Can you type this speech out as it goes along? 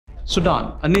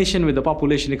Sudan, a nation with a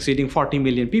population exceeding 40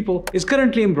 million people, is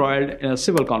currently embroiled in a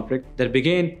civil conflict that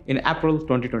began in April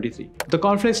 2023. The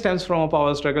conflict stems from a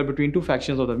power struggle between two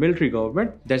factions of the military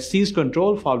government that seized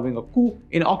control following a coup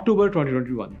in October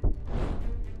 2021.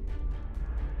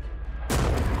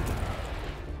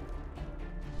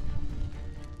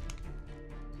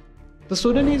 The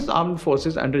Sudanese Armed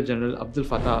Forces under General Abdel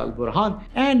Fattah al-Burhan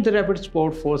and the Rapid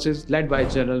Support Forces led by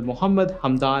General Mohamed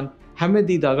Hamdan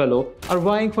Hemedti Dagalo are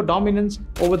vying for dominance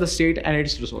over the state and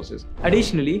its resources.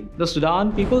 Additionally, the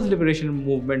Sudan People's Liberation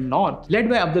Movement North, led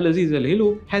by Abdelaziz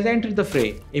al-Hilu, has entered the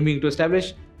fray, aiming to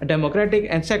establish a democratic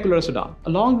and secular Sudan,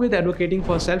 along with advocating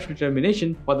for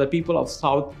self-determination for the people of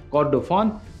South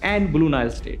Kordofan and Blue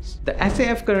Nile states. The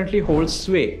SAF currently holds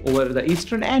sway over the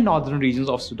eastern and northern regions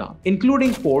of Sudan,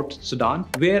 including Port Sudan,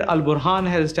 where al-Burhan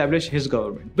has established his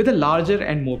government. With a larger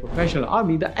and more professional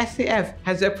army, the SAF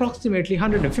has approximately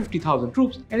 150,000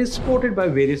 troops and is supported by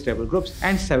various rebel groups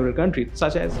and several countries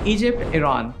such as Egypt,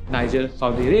 Iran, Niger,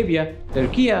 Saudi Arabia,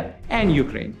 Turkey, and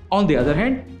Ukraine. On the other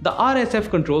hand, the RSF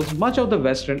controls much of the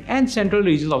western and central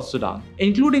regions of Sudan,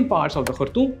 including parts of the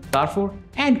Khartoum, Darfur,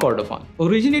 and Kordofan.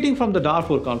 Originating from the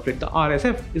Darfur conflict, the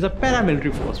RSF is a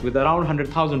paramilitary force with around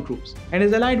 100,000 troops and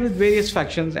is allied with various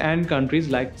factions and countries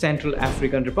like Central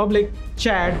African Republic,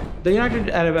 Chad, the United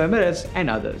Arab Emirates, and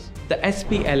others. The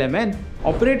SPLMN,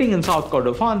 operating in South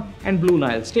Kordofan and Blue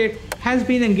Nile state, has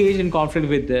been engaged in conflict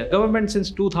with the government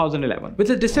since 2011. With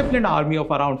a disciplined army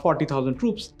of around 40,000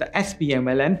 troops, the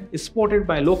SPMLN is supported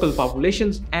by local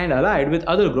populations and allied with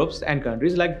other groups and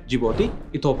countries like Djibouti,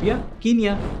 Ethiopia,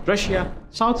 Kenya, Russia,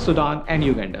 South Sudan, and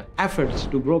Uganda. Efforts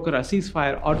to broker a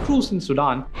ceasefire or truce in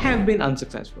Sudan have been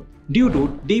unsuccessful due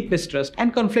to deep mistrust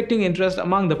and conflicting interests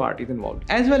among the parties involved,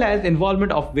 as well as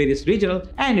involvement of various regional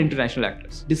and international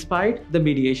actors. Despite the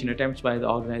mediation attempts by the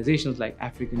organizations like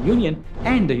African Union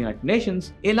and the United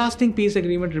Nations, a lasting peace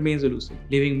agreement remains elusive,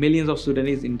 leaving millions of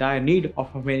Sudanese in dire need of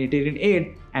humanitarian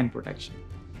aid and protection.